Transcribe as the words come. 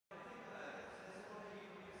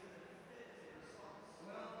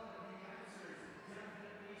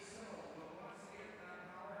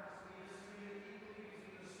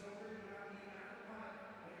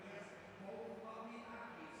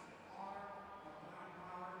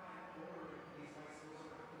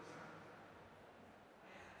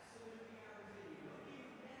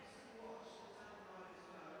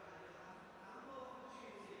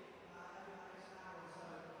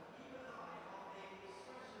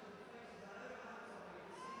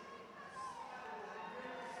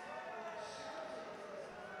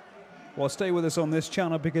Well, stay with us on this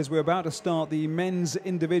channel because we're about to start the men's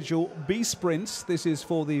individual B sprints. This is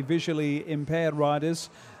for the visually impaired riders,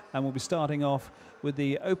 and we'll be starting off with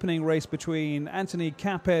the opening race between Anthony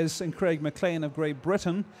Capes and Craig McLean of Great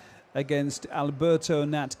Britain against Alberto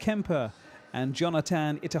Nat Kemper and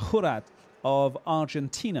Jonathan Itahurat of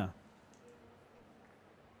Argentina.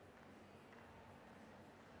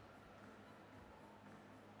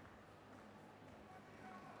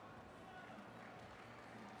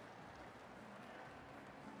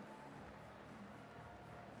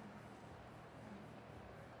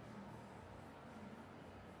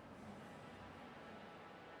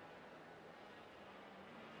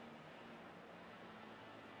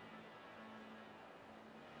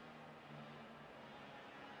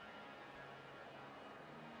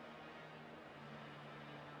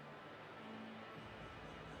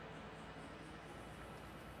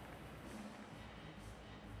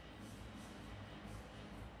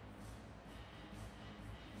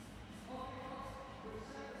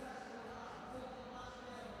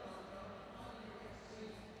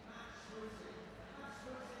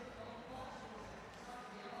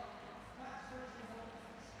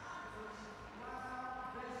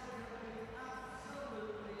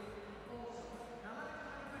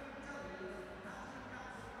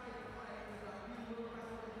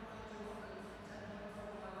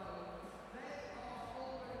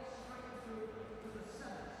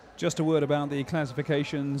 Just a word about the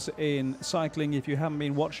classifications in cycling. If you haven't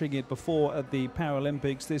been watching it before at the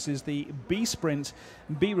Paralympics, this is the B sprint,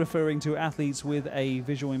 B referring to athletes with a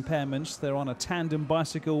visual impairment. They're on a tandem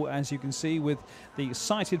bicycle, as you can see, with the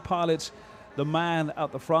sighted pilot, the man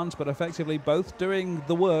at the front, but effectively both doing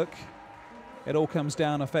the work. It all comes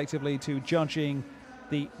down effectively to judging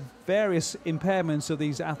the various impairments of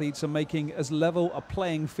these athletes and making as level a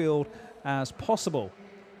playing field as possible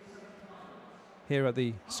here at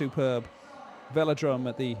the superb velodrome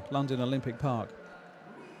at the London Olympic Park.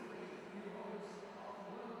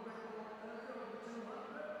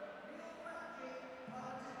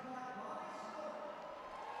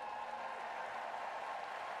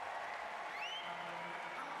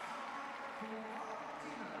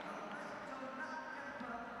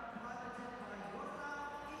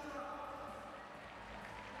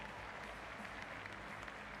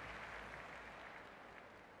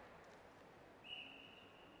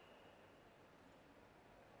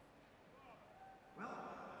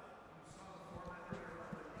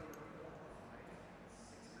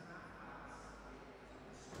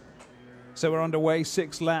 So we're underway,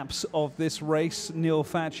 6 laps of this race. Neil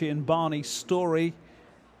Facci and Barney Story.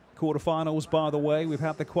 Quarterfinals, by the way. We've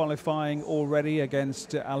had the qualifying already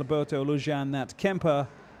against Alberto Lujan Nat Kemper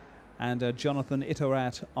and Jonathan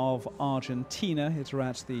Itahurat of Argentina.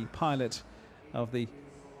 Itahurat, the pilot of the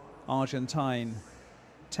Argentine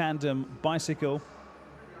tandem bicycle.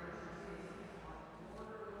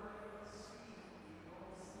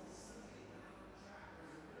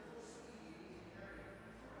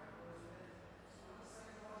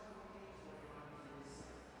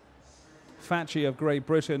 Facci of Great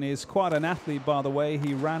Britain is quite an athlete, by the way.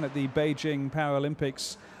 He ran at the Beijing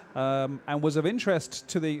Paralympics and was of interest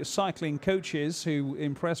to the cycling coaches, who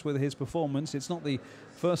impressed with his performance. It's not the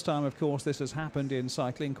first time, of course, this has happened in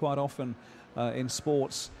cycling. Quite often in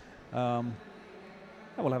sports. I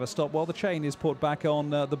will have a stop while the chain is put back on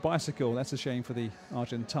the bicycle. That's a shame for the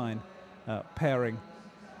Argentine pairing.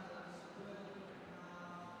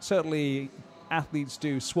 Certainly athletes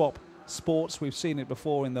do swap sports. We've seen it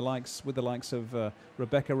before in the likes of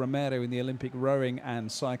Rebecca Romero in the Olympic rowing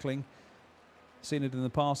and cycling. Seen it in the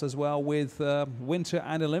past as well with winter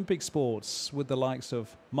and Olympic sports, with the likes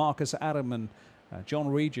of Marcus Adam and John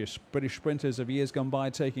Regis, British sprinters of years gone by,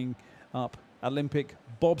 taking up Olympic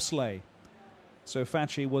bobsleigh. So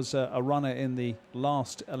Facci was a runner in the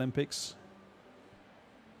last Olympics.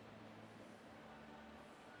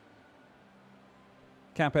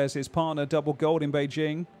 Capes, his partner, double gold in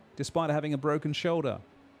Beijing, despite having a broken shoulder.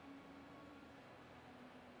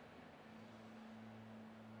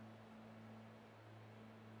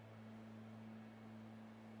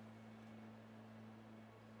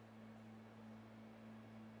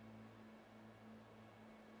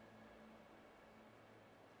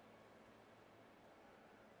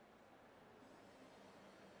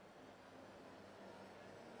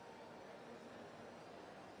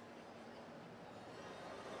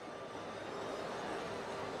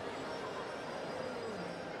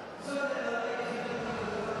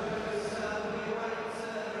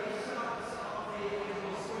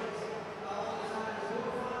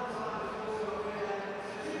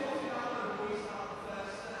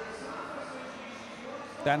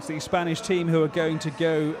 That's the Spanish team who are going to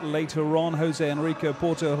go later on. Jose Enrique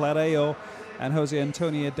Portolareo and Jose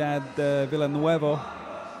Antonio Dad Villanueva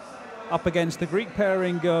up against the Greek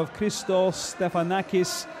pairing of Christos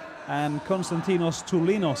Stefanakis and Konstantinos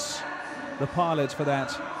Toulinos, the pilot for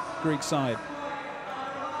that Greek side.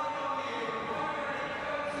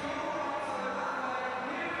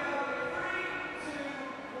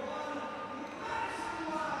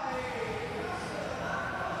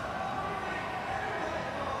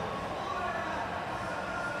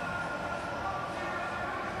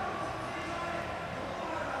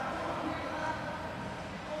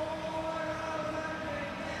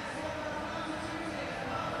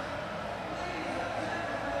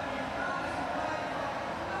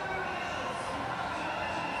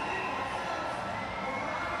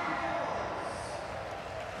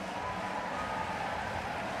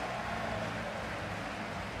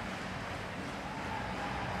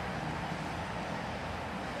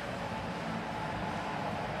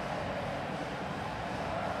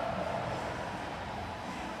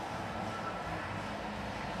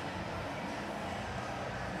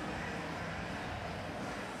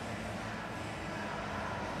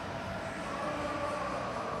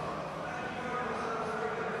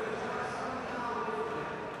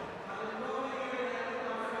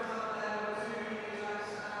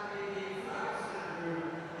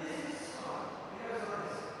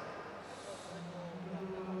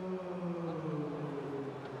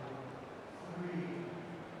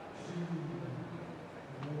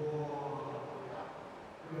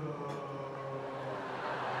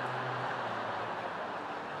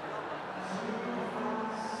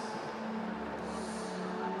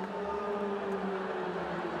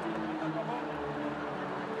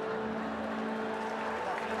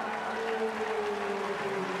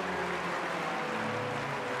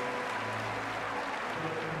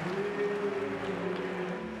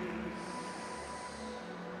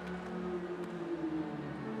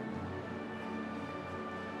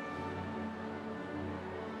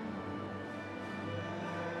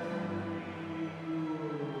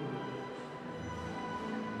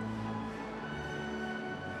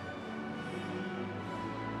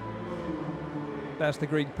 That's the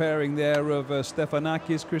Greek pairing there of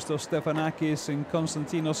Stefanakis, Christos Stefanakis and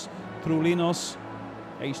Konstantinos Troulinos,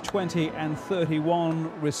 aged 20 and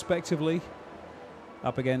 31 respectively,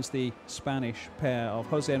 up against the Spanish pair of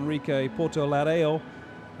Jose Enrique Portolareo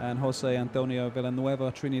and Jose Antonio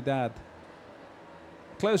Villanueva Trinidad.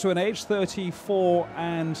 Closer in age, 34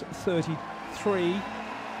 and 33.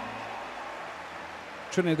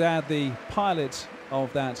 Trinidad, the pilot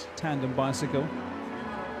of that tandem bicycle.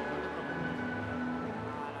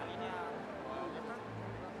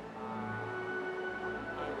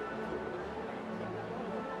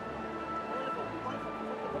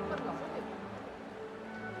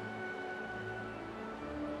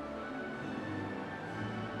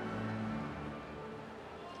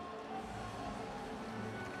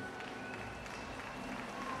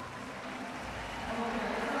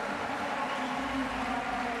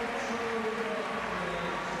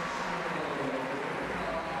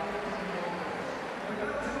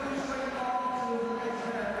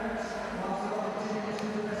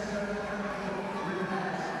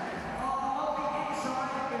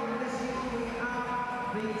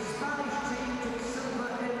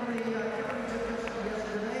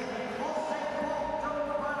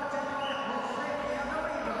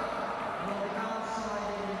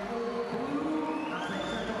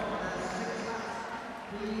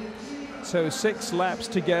 So 6 laps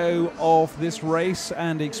to go of this race,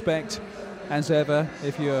 and expect, as ever,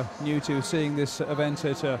 if you're new to seeing this event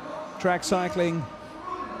at track cycling,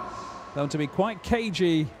 them to be quite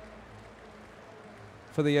cagey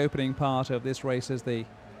for the opening part of this race as they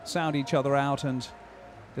sound each other out and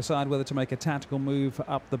decide whether to make a tactical move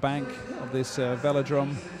up the bank of this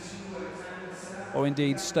velodrome or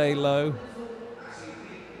indeed stay low.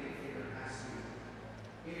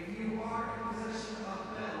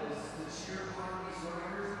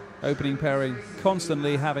 Opening pairing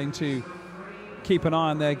constantly having to keep an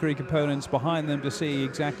eye on their Greek opponents behind them to see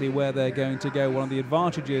exactly where they're going to go. One of the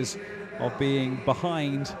advantages of being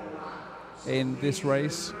behind in this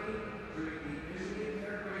race.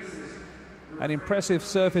 An impressive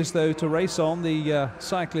surface though to race on. The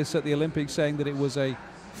cyclists at the Olympics saying that it was a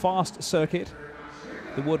fast circuit.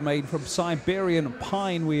 The wood made from Siberian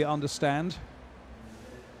pine, we understand.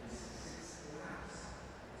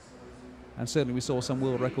 And certainly we saw some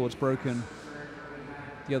world records broken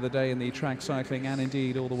the other day in the track cycling and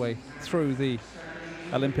indeed all the way through the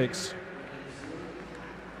Olympics.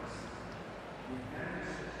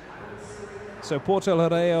 So Porto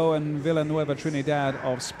Ladeo and Villanueva Trinidad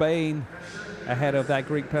of Spain, ahead of that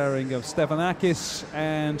Greek pairing of Stefanakis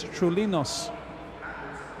and Troulinos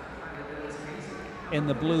in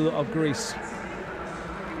the blue of Greece.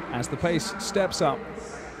 As the pace steps up.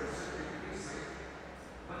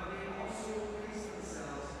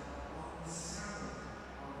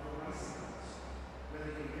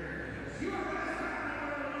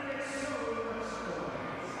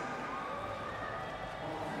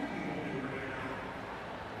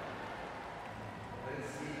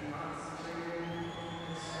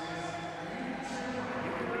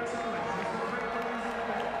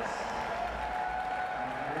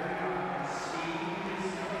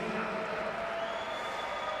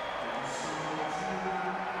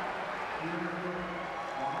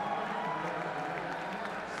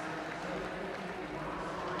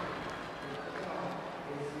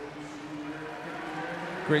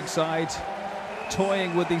 Greek side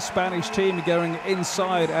toying with the Spanish team, going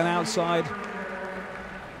inside and outside,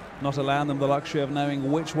 not allowing them the luxury of knowing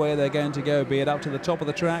which way they're going to go, be it up to the top of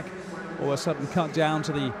the track or a sudden cut down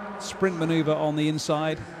to the sprint maneuver on the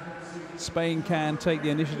inside. Spain can take the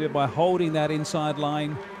initiative by holding that inside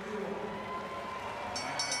line.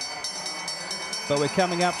 But we're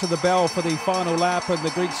coming up to the bell for the final lap, and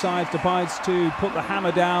the Greek side decides to put the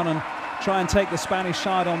hammer down and try and take the Spanish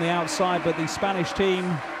side on the outside, but the Spanish team,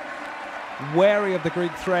 wary of the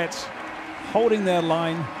Greek threat, holding their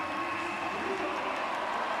line.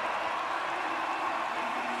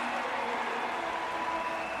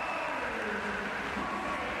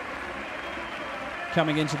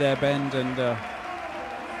 Coming into their bend and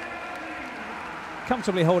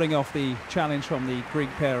comfortably holding off the challenge from the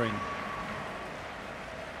Greek pairing.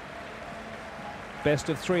 Best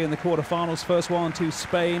of three in the quarterfinals. First one to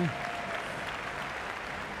Spain.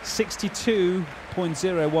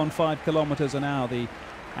 62.015 kilometers an hour, the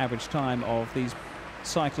average time of these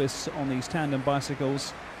cyclists on these tandem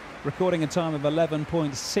bicycles, recording a time of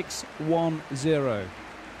 11.610.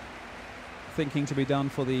 Thinking to be done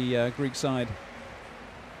for the Greek side.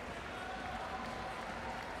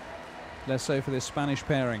 Less so for this Spanish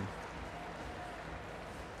pairing.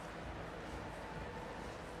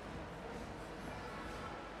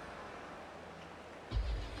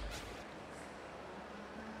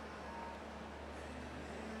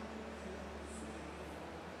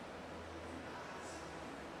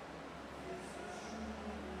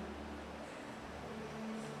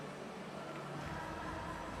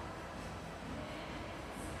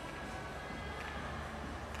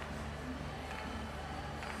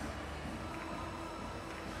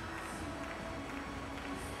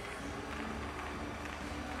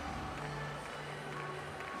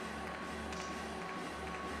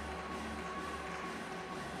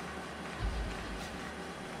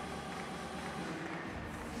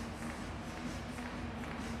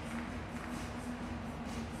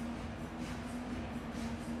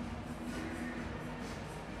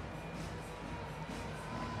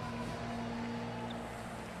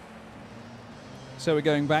 So we're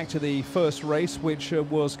going back to the first race, which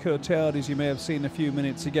was curtailed, as you may have seen a few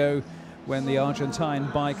minutes ago, when the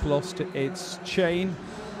Argentine bike lost its chain.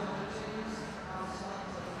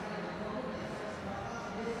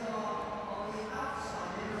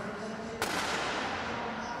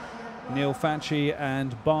 Neil Facci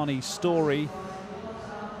and Barney Story.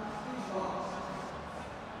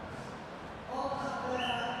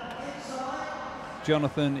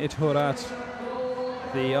 Jonathan Ithurat,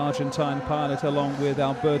 the Argentine pilot, along with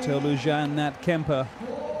Alberto Lujan, Nat Kemper.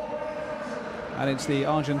 And it's the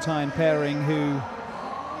Argentine pairing who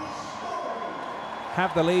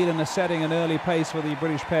have the lead and are setting an early pace for the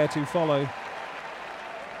British pair to follow.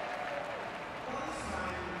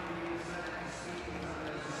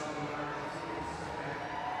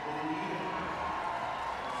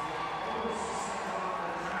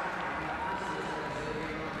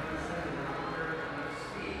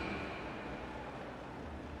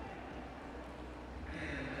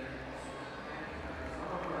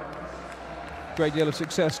 Great deal of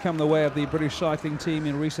success come the way of the British cycling team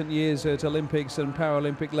in recent years at Olympics and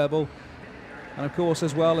Paralympic level, and of course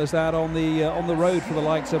as well as that on the road for the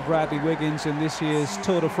likes of Bradley Wiggins in this year's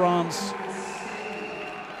Tour de France.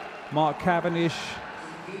 Mark Cavendish,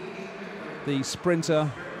 the sprinter,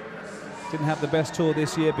 didn't have the best tour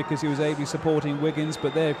this year because he was ably supporting Wiggins,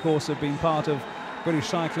 but they of course have been part of British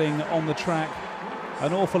cycling on the track.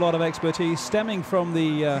 An awful lot of expertise stemming from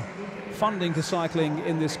the funding to cycling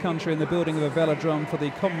in this country and the building of a velodrome for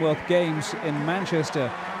the Commonwealth Games in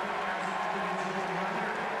Manchester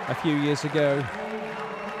a few years ago.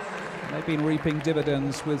 They've been reaping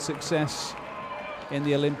dividends with success in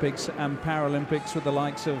the Olympics and Paralympics with the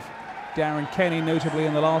likes of Darren Kenny, notably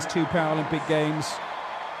in the last 2 Paralympic Games.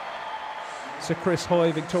 Sir Chris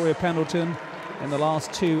Hoy, Victoria Pendleton in the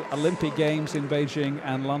last 2 Olympic Games in Beijing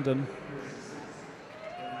and London.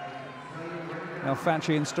 Now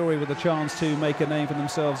Facci and Story with a chance to make a name for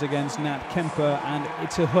themselves against Nat Kemper and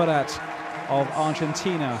Ituhurat of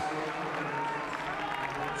Argentina.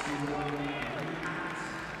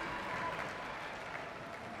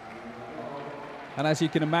 And as you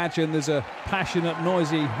can imagine, there's a passionate,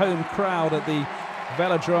 noisy home crowd at the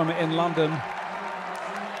Velodrome in London,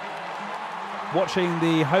 watching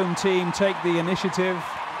the home team take the initiative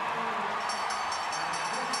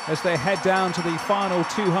as they head down to the final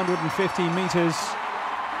 250 meters.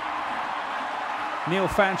 Neil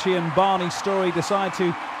Facci and Barney Story decide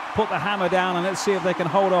to put the hammer down, and let's see if they can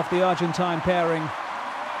hold off the Argentine pairing.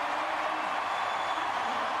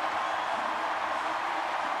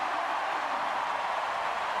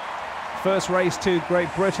 First race to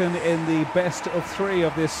Great Britain in the best of 3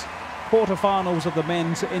 of this quarterfinals of the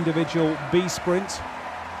men's individual B sprint.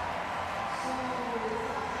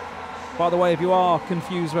 By the way, if you are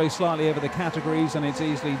confused very slightly over the categories, and it's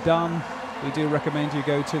easily done, we do recommend you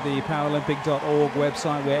go to the Paralympic.org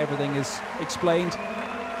website where everything is explained.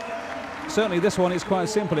 Certainly this one is quite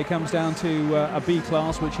simple. It comes down to a B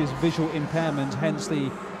class, which is visual impairment, hence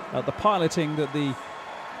the piloting that the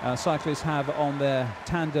cyclists have on their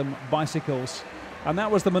tandem bicycles. And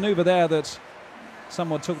that was the maneuver there that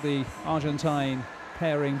somewhat took the Argentine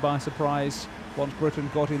pairing by surprise. Once Britain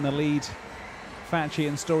got in the lead, Facci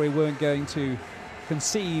and Story weren't going to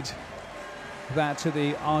concede that to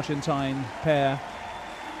the Argentine pair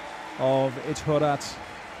of Ituhurat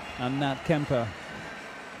and Nat Kemper.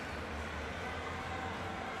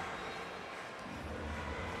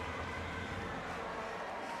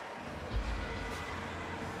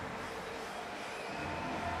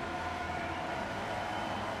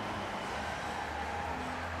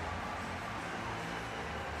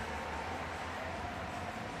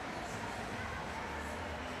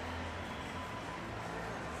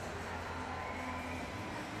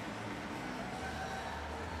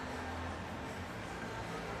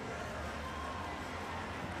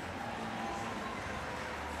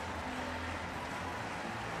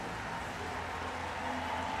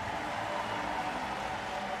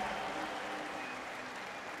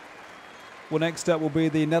 Well, next up will be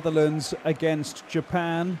the Netherlands against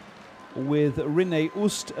Japan with René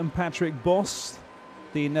Oost and Patrick Bos.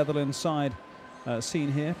 The Netherlands side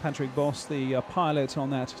seen here. Patrick Bos, the pilot on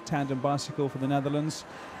that tandem bicycle for the Netherlands.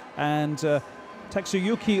 And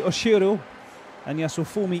Tatsuyuki Oshiro and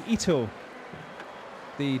Yasufumi Ito,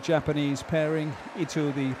 the Japanese pairing.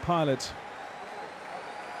 Ito, the pilot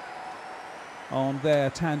on their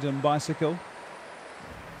tandem bicycle.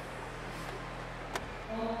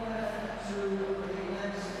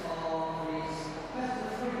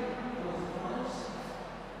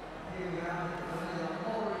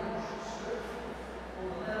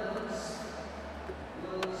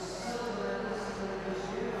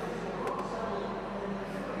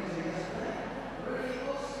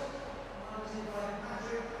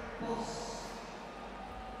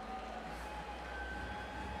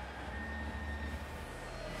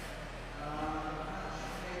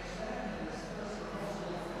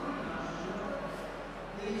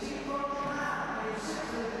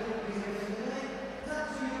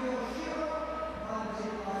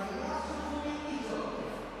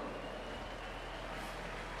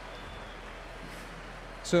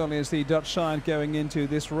 Certainly as the Dutch side going into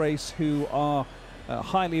this race, who are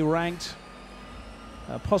highly ranked,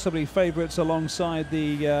 possibly favourites alongside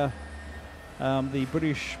the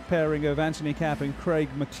British pairing of Anthony Capp and Craig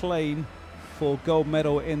McLean for gold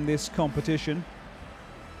medal in this competition.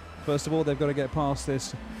 First of all, they've got to get past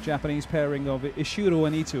this Japanese pairing of Ishiro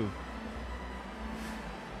and Ito.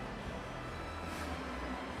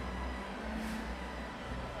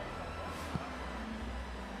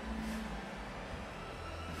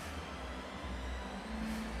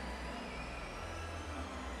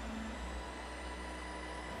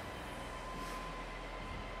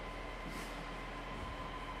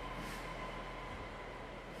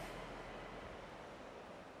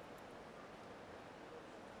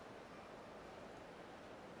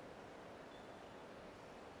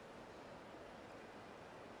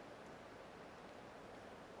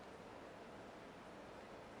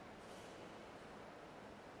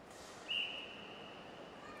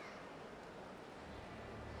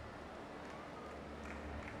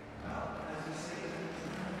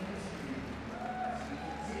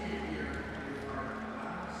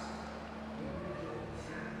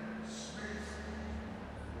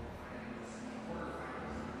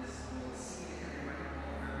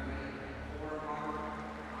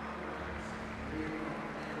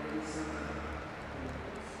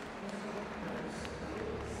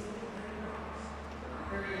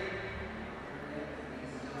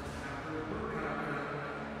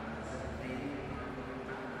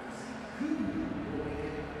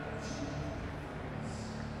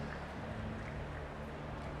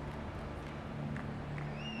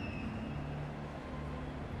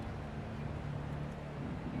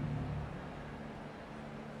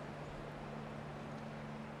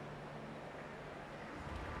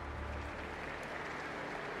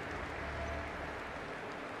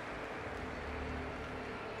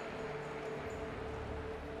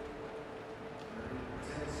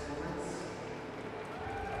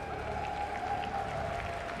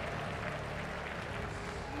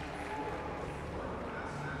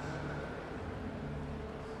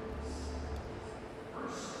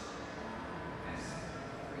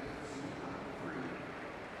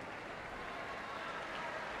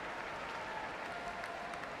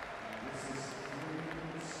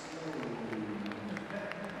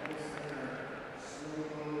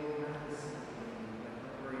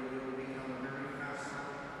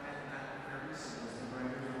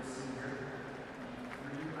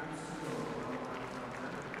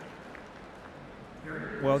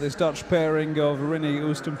 Well, this Dutch pairing of Rinne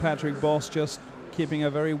Oost and Patrick Bos just keeping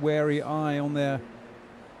a very wary eye on their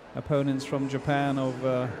opponents from Japan of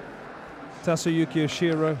Tasuyuki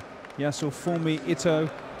Oshiro, Yasufumi Ito,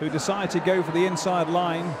 who decide to go for the inside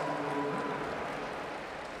line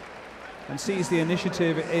and seize the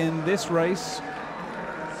initiative in this race.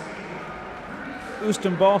 Oost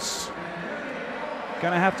and Bos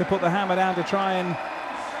going to have to put the hammer down to try and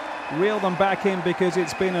reel them back in, because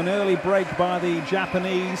it's been an early break by the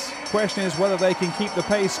Japanese. Question is whether they can keep the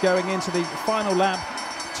pace going into the final lap.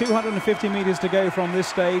 250 meters to go from this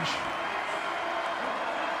stage.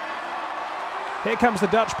 Here comes the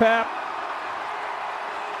Dutch pair.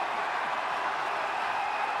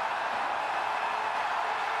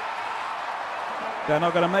 They're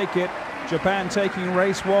not going to make it. Japan taking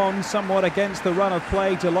race one somewhat against the run of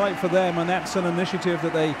play. Delight for them, and that's an initiative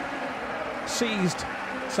that they seized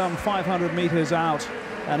some 500 meters out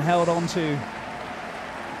and held on to.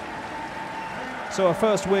 So a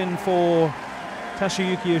first win for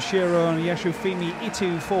Tasuyuki Oshiro and Yasufumi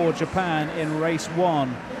Ito for Japan in race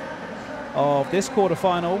one of this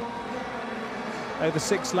quarterfinal. Over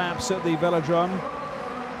 6 laps at the velodrome.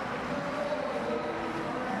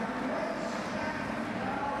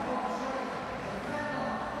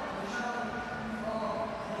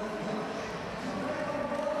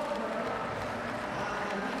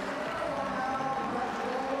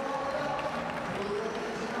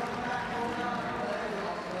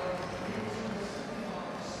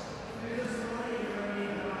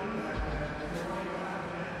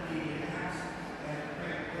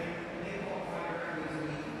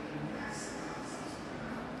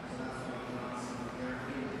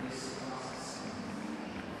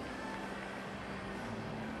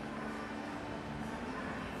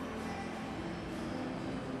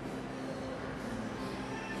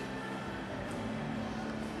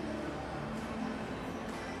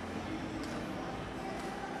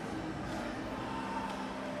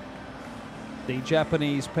 The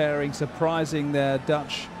Japanese pairing surprising their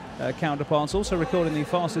Dutch counterparts, also recording the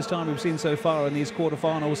fastest time we've seen so far in these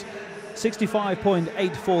quarterfinals,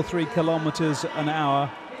 65.843 kilometers an hour,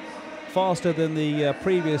 faster than the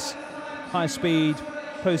previous high speed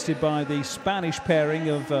posted by the Spanish pairing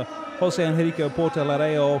of Jose Enrico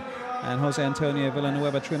Portolareo and Jose Antonio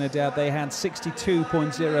Villanueva Trinidad. They had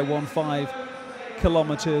 62.015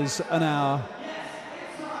 kilometers an hour.